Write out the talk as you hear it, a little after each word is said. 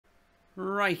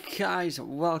Right guys,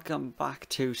 welcome back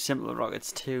to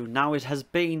SimpleRockets 2. Now it has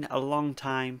been a long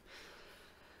time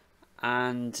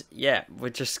and yeah, we're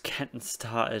just getting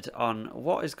started on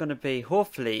what is going to be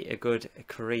hopefully a good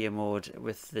career mode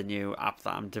with the new app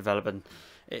that I'm developing.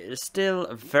 It is still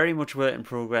very much work in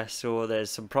progress, so there's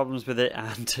some problems with it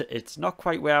and it's not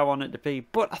quite where I want it to be,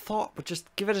 but I thought we'd just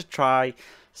give it a try,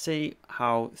 see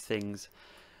how things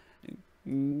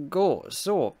go.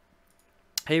 So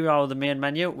here we are with the main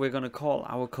menu. We're going to call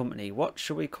our company. What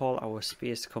should we call our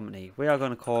space company? We are going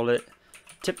to call it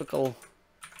Typical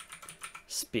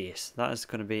Space. That is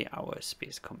going to be our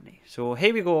space company. So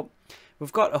here we go.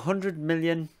 We've got 100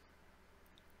 million.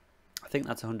 I think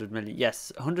that's 100 million.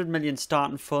 Yes, 100 million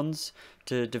starting funds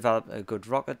to develop a good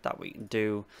rocket that we can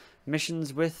do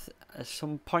missions with at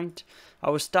some point.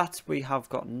 Our stats, we have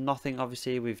got nothing.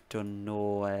 Obviously, we've done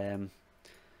no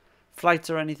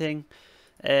flights or anything.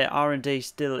 R&D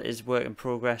still is work in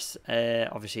progress.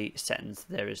 Obviously settings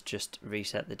there is just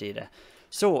reset the data.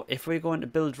 So if we're going to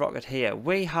build rocket here,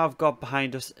 we have got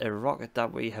behind us a rocket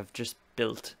that we have just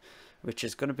built, which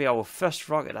is going to be our first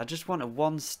rocket. I just want a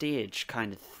one stage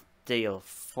kind of deal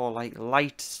for like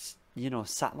lights, you know,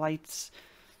 satellites,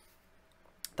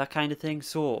 that kind of thing.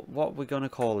 So what we're going to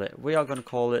call it, we are going to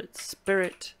call it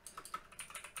Spirit.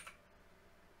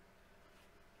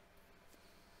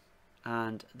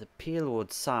 And the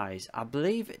payload size, I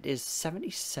believe it is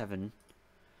 77.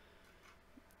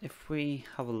 If we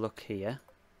have a look here,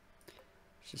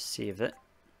 just save it.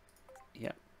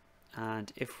 Yep.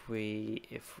 And if we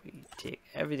take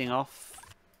everything off,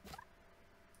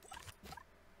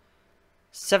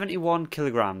 71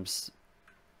 kilograms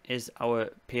is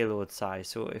our payload size.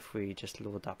 So if we just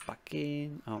load that back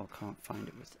in, oh, I can't find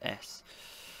it with S.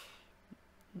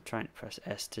 I'm trying to press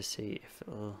S to see if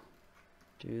it'll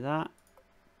do that.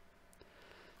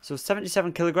 So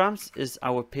 77 kilograms is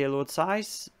our payload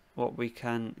size, what we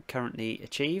can currently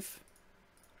achieve.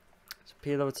 So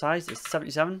payload size is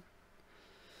 77.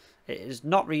 It is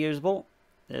not reusable.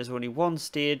 There's only one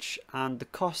stage and the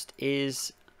cost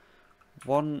is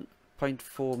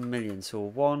 1.4 million.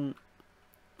 So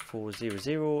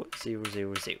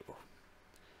 1400000.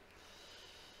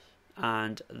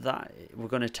 And that we're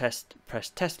going to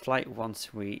press test flight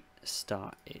once we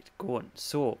start it going.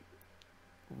 So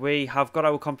we have got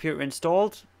our computer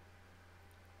installed.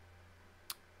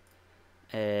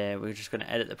 We're just going to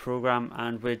edit the program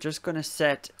and we're just going to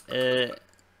set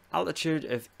altitude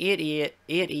of 80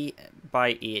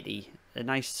 by 80, a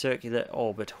nice circular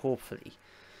orbit hopefully.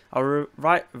 Our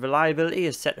reliability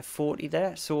is set to 40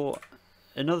 there. So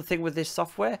another thing with this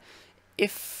software,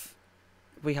 if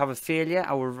we have a failure,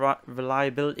 our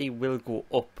reliability will go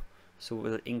up, so it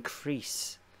will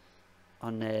increase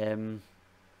on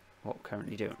what we're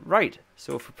currently doing. Right,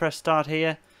 so if we press start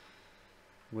here,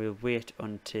 we'll wait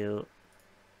until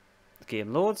the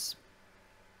game loads.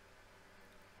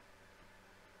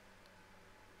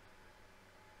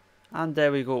 And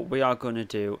there we go, we are going to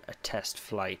do a test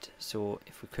flight. So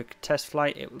if we click test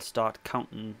flight, it will start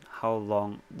counting how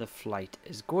long the flight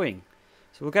is going.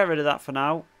 So we'll get rid of that for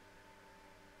now.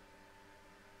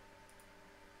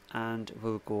 And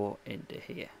we'll go into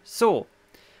here. So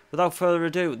without further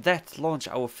ado, let's launch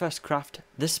our first craft,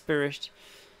 the Spirit,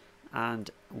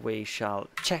 and we shall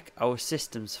check our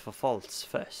systems for faults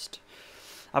first.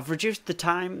 I've reduced the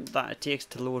time that it takes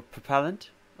to load propellant.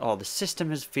 Oh, the system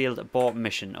has failed abort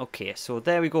mission. Okay, so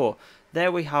there we go. There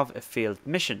we have a failed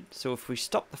mission. So if we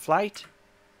stop the flight,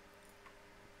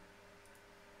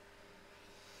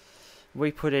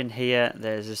 we put in here,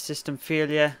 there's a system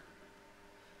failure.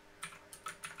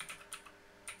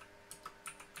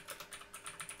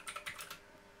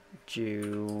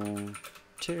 Due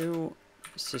to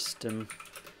system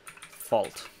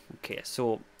fault. Okay,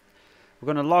 so we're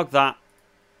going to log that.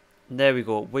 There we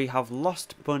go. We have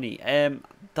lost money.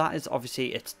 That is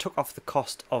obviously, it's took off the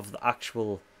cost of the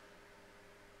actual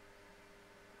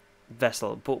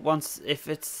vessel. But once, if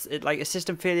it's like a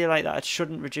system failure like that, it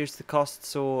shouldn't reduce the cost.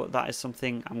 So that is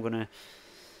something I'm going to,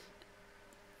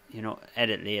 you know,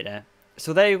 edit later.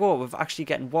 So there you go, we've actually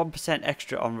getting 1%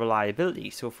 extra on reliability.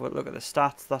 So if we look at the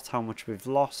stats, that's how much we've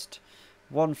lost.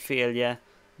 One failure,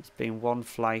 it's been one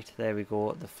flight, there we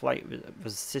go. The flight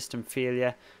was system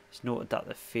failure. It's noted that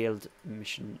the failed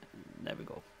mission, there we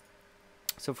go.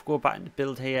 So if we go back into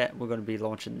build here, we're going to be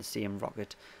launching the same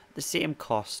rocket, the same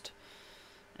cost,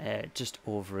 just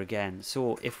over again.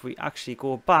 So if we actually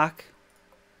go back,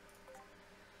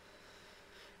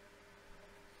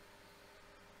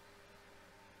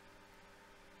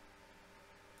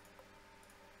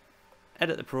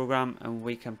 edit the program, and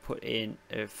we can put in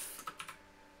a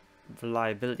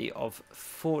reliability of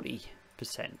 40%.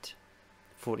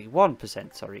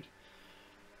 41%, sorry.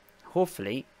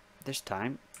 Hopefully, this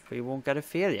time, we won't get a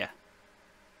failure.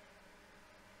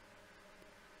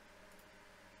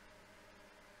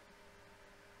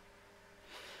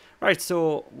 Right,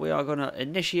 so we are going to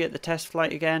initiate the test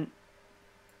flight again.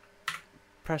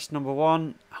 Press number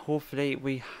 1. Hopefully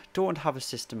we don't have a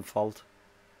system fault.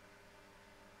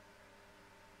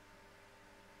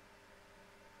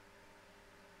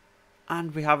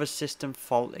 And we have a system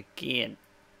fault again.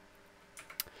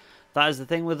 That is the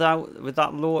thing with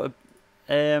that low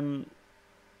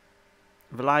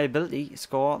reliability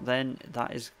score, then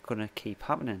that is going to keep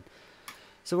happening.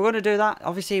 So we're going to do that.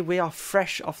 Obviously, we are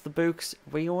fresh off the books.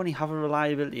 We only have a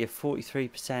reliability of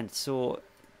 43%. So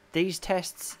these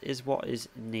tests is what is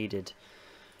needed.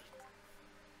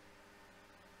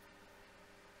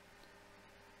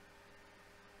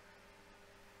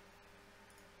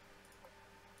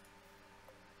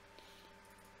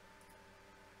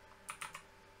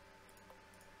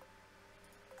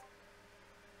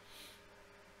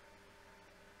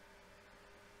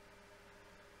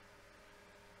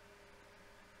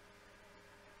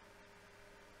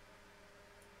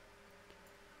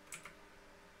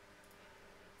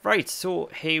 Right, so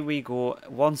here we go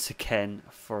once again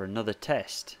for another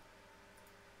test.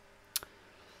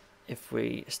 If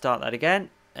we start that again,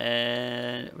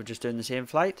 and we're just doing the same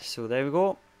flight, so there we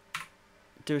go.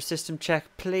 Do a system check,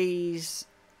 please.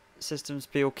 Systems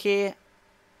be okay.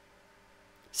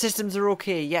 Systems are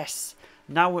okay, yes.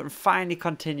 Now we can finally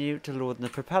continue to load the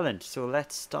propellant. So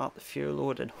let's start the fuel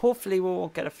load, and hopefully we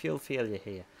won't get a fuel failure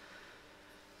here.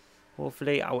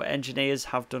 Hopefully our engineers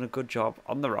have done a good job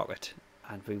on the rocket,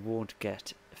 and we won't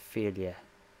get a failure.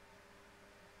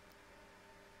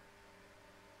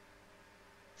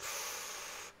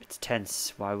 It's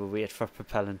tense while we wait for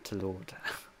propellant to load.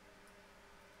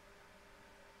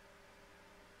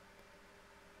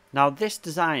 Now this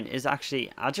design is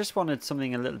actually, I just wanted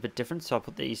something a little bit different, so I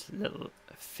put these little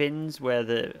fins where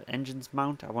the engines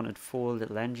mount. I wanted 4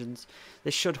 little engines.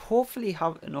 This should hopefully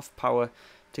have enough power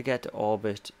to get to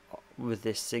orbit with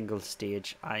this single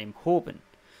stage, I'm hoping.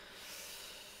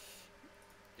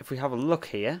 If we have a look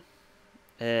here,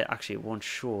 actually it won't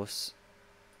show us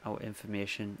our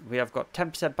information. We have got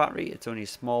 10% battery. It's only a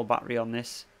small battery on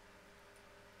this,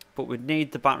 but we'd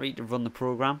need the battery to run the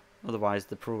program, otherwise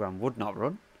the program would not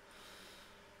run.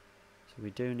 So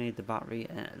we do need the battery,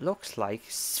 and it looks like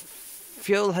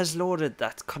fuel has loaded.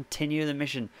 Let's continue the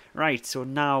mission. Right, so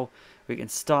now we can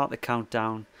start the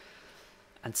countdown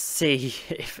and see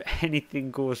if anything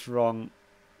goes wrong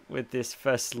with this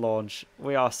first launch.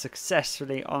 We are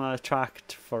successfully on our track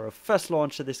for a first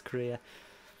launch of this career.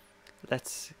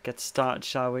 Let's get started,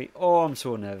 shall we? Oh, I'm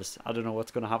so nervous. I don't know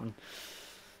what's going to happen.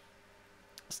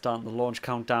 Starting the launch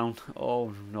countdown.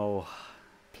 Oh no.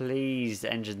 Please,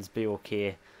 engines, be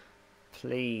okay.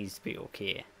 Please be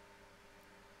okay.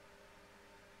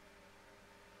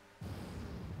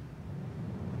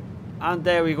 And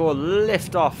there we go,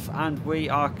 lift off, and we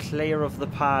are clear of the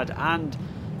pad, and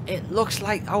it looks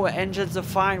like our engines are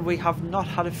fine. We have not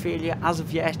had a failure as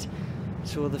of yet,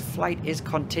 so the flight is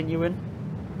continuing.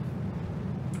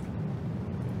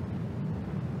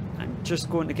 I'm just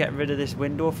going to get rid of this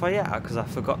window for you because I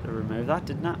forgot to remove that,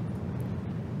 didn't I?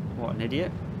 What an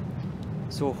idiot.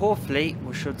 So hopefully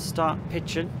we should start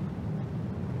pitching.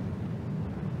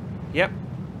 Yep,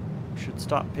 should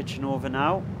start pitching over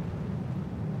now.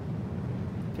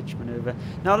 Pitch maneuver.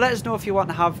 Now let us know if you want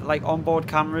to have like onboard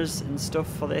cameras and stuff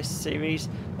for this series.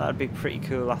 That'd be pretty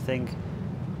cool, I think.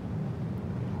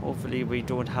 Hopefully we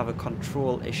don't have a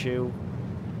control issue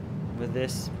with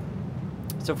this.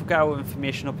 So if we get our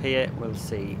information up here, we'll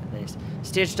see this.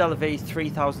 Stage Delta V,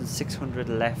 3,600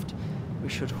 left. We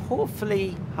should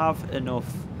hopefully have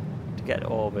enough to get to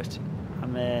orbit.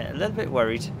 I'm a little bit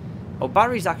worried. Our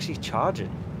battery's actually charging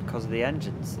because of the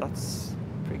engines. That's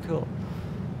pretty cool.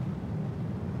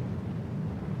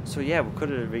 So yeah, we could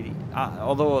have really,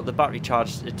 although the battery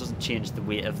charged, it doesn't change the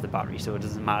weight of the battery, so it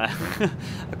doesn't matter.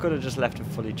 I could have just left it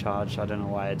fully charged. I don't know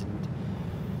why I didn't.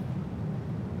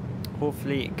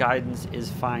 Hopefully guidance is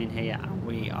fine here, and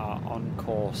we are on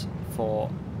course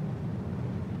for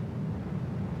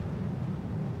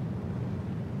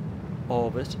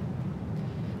orbit.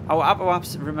 Our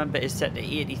apoapse, remember, is set to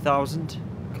 80,000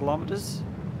 kilometers.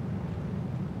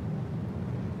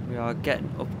 We are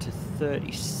getting up to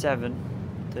 37.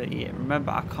 38.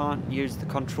 Remember, I can't use the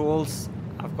controls.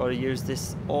 I've got to use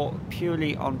this all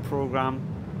purely on program.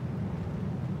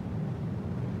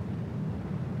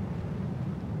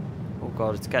 Oh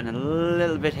god, it's getting a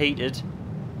little bit heated.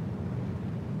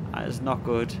 That is not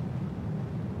good.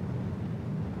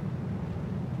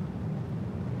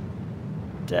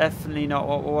 Definitely not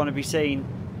what we want to be seeing.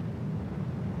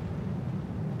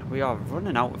 We are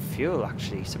running out of fuel,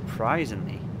 actually,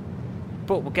 surprisingly.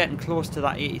 But we're getting close to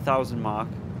that 80,000 mark.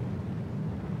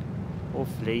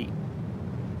 Hopefully.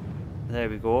 There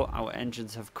we go. Our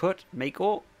engines have cut.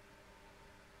 Mako.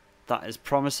 That is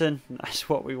promising. That's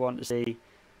what we want to see.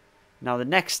 Now the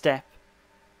next step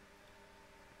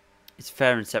is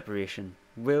fairing separation.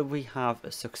 Will we have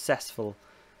a successful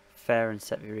fairing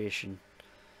separation?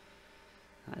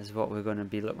 That is what we're going to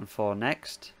be looking for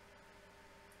next.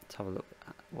 Let's have a look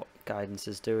at what guidance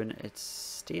is doing. It's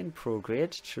staying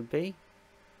prograde, it should be.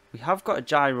 We have got a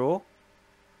gyro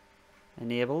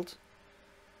enabled.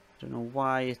 I don't know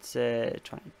why it's trying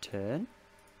to turn.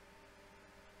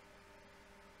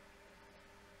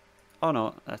 Oh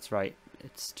no, that's right.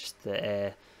 It's just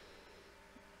the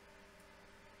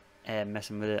air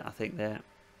messing with it, I think there.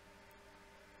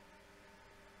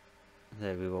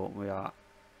 There we go. We are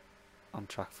on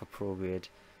track for prograde.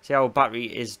 See, our battery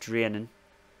is draining.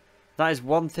 That is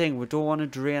one thing. We don't want to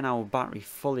drain our battery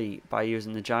fully by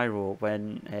using the gyro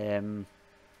when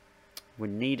we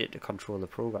need it to control the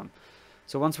program.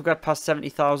 So once we get past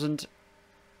 70,000,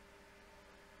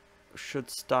 we should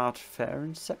start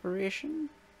fairing separation.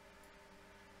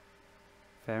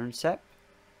 Fairing sep.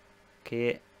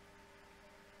 Okay.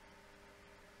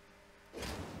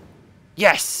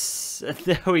 Yes!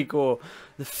 There we go.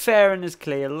 The fairing is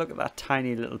clear. Look at that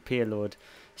tiny little payload.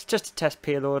 It's just a test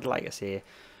payload, like I say.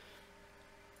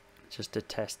 Just a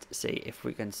test to see if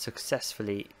we can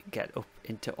successfully get up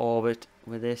into orbit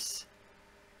with this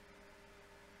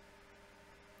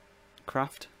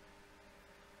craft.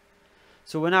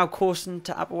 So we're now coasting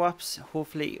to apoaps.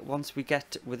 Hopefully once we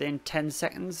get within 10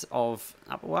 seconds of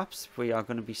apoaps, we are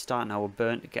going to be starting our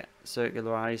burn to get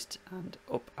circularized and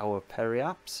up our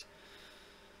periaps.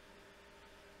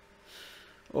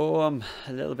 Oh, I'm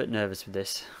a little bit nervous with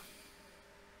this.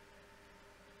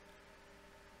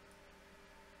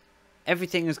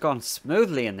 Everything has gone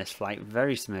smoothly in this flight,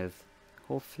 very smooth.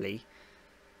 Hopefully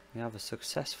we have a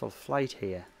successful flight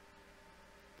here.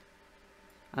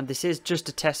 And this is just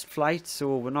a test flight,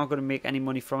 so we're not going to make any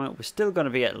money from it. We're still going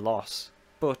to be at loss,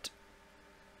 but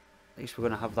at least we're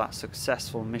going to have that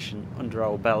successful mission under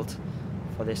our belt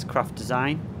for this craft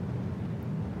design.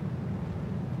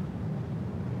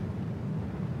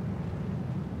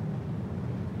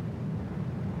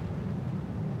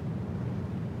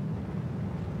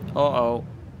 Uh-oh,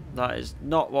 that is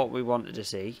not what we wanted to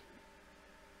see.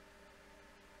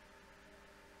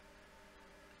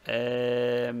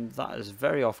 That is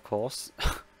very off course.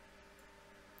 So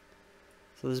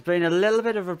there's been a little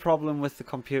bit of a problem with the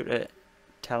computer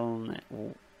telling it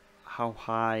how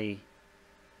high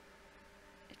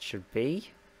it should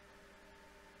be.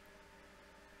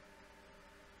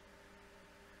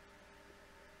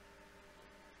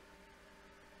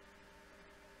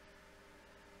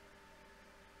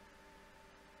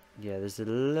 Yeah, there's a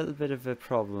little bit of a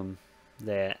problem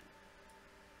there.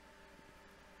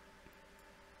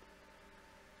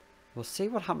 We'll see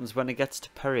what happens when it gets to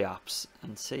periaps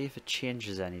and see if it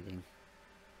changes anything.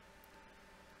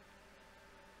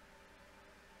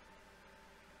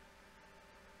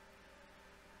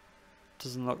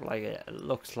 Doesn't look like it. It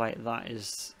looks like that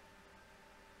is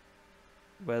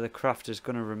where the craft is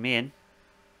going to remain.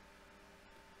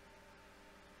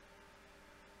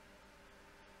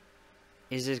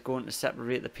 Is it going to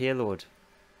separate the payload?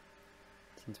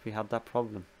 Since we had that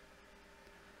problem.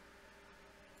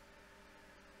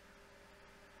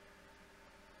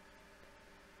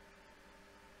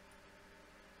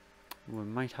 We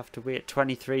might have to wait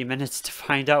 23 minutes to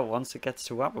find out once it gets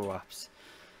to apoaps.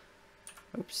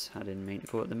 Oops, I didn't mean to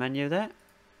go at the menu there.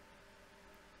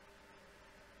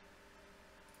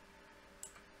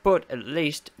 But at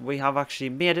least we have actually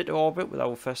made it to orbit with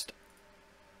our first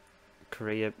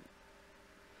career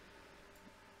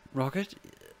rocket.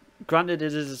 Granted,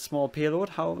 it is a small payload.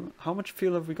 How much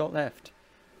fuel have we got left?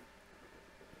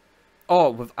 Oh,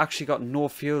 we've actually got no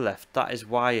fuel left. That is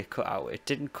why it cut out. It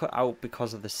didn't cut out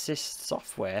because of the SIS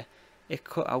software. It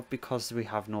cut out because we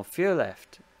have no fuel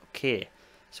left. Okay,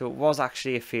 so it was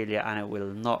actually a failure and it will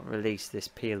not release this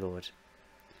payload.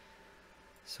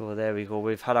 So there we go.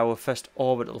 We've had our first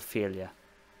orbital failure.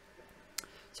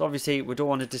 So obviously we don't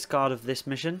want to discard of this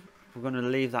mission. We're going to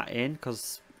leave that in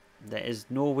because there is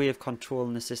no way of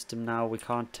controlling the system now. We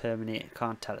can't terminate it,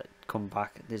 can't tell it come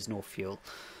back. There's no fuel.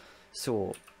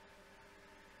 So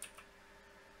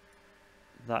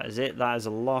that is it. That is a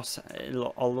loss,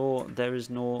 although there is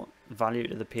no value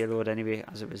to the payload anyway,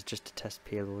 as it was just a test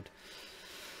payload.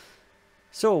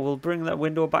 So we'll bring that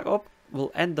window back up.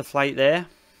 We'll end the flight there.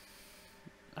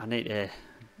 I need to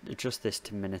adjust this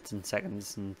to minutes and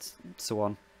seconds and so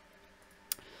on.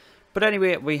 But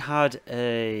anyway, we had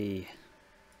a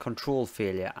control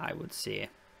failure, I would say.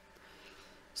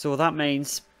 So that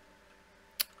means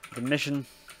the mission,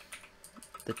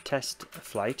 the test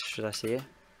flight, should I say,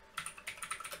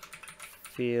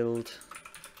 failed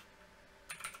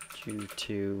due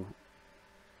to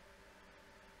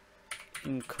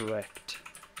incorrect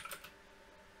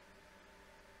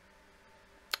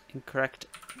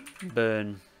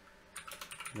burn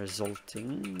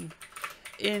resulting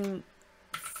in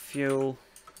fuel.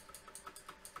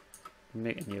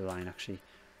 Make a new line actually.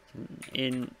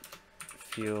 In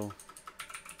fuel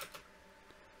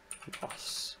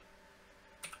loss.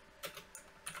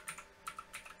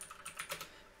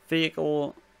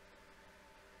 Vehicle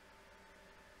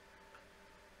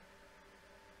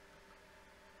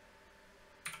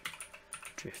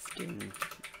drifting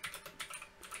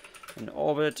in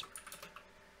orbit.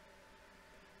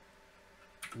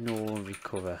 No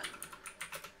recovery.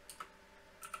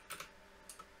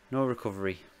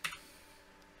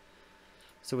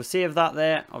 So we'll save that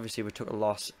there. Obviously we took a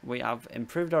loss. We have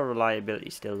improved our reliability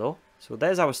still though. So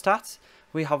there's our stats.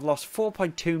 We have lost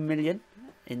 4.2 million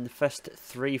in the first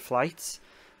 3 flights.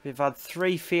 We've had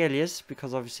 3 failures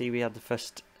because obviously we had the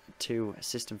first 2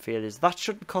 system failures. That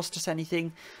shouldn't cost us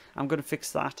anything. I'm going to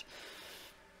fix that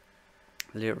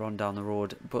later on down the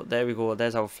road. But there we go.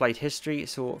 There's our flight history.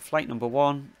 So flight number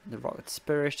 1, the Rocket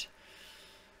Spirit.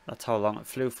 That's how long it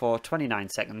flew for, 29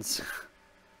 seconds.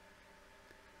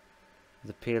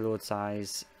 The payload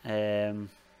size,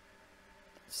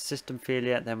 system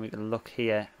failure. Then we can look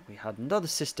here, we had another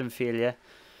system failure,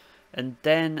 and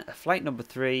then flight number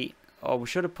 3. Oh, we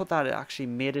should have put that, it actually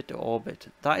made it to orbit.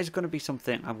 That is going to be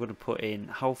something I'm going to put in,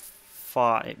 how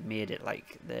far it made it,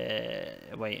 like the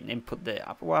way and input the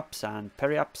apoaps and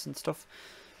periaps and stuff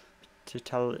to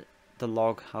tell the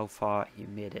log how far you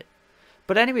made it.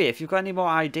 But anyway, if you've got any more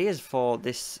ideas for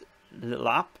this little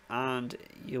app and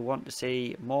you want to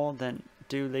see more, then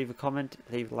do leave a comment,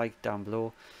 leave a like down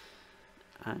below,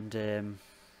 and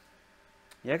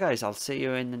yeah guys, I'll see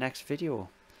you in the next video.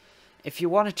 If you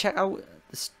want to check out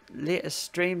the latest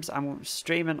streams, I'm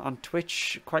streaming on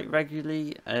Twitch quite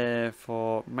regularly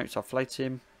for Microsoft Flight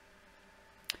Sim.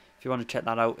 If you want to check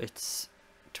that out, it's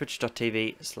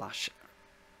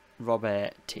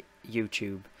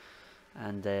twitch.tv/RobYouTube,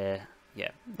 and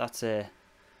yeah, that's if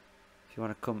you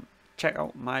want to come check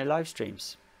out my live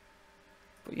streams.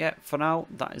 But yeah, for now,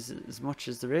 that is as much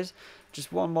as there is.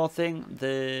 Just one more thing,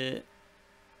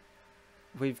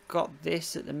 we've got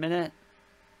this at the minute.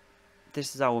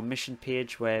 This is our mission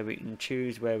page where we can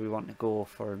choose where we want to go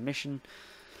for a mission,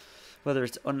 whether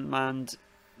it's unmanned,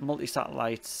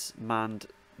 multi-satellites, manned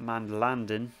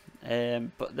landing.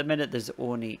 But at the minute there's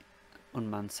only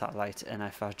unmanned satellites, and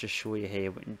if I just show you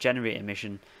here, we can generate a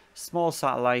mission, small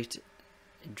satellite,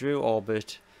 drew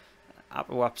orbit,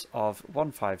 apoaps of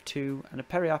 152 and a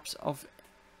periaps of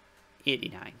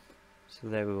 89. So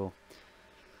there we go.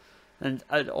 And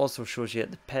it also shows you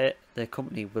the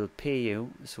company will pay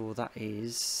you. So that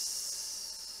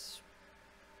is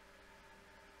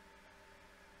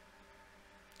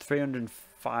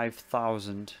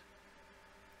 305,000.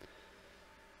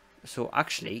 So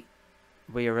actually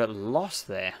we are at a loss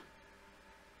there.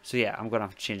 So yeah, I'm gonna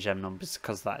have to change them numbers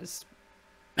because that is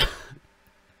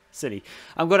silly.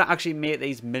 I'm gonna actually make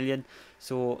these million,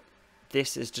 so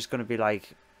this is just gonna be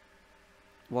like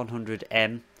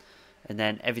 100M, and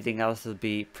then everything else will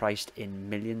be priced in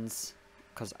millions,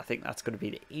 because I think that's going to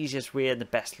be the easiest way and the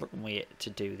best looking way to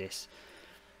do this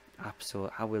app.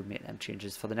 So I will make them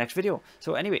changes for the next video.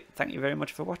 So anyway, thank you very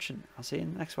much for watching. I'll see you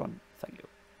in the next one. Thank you.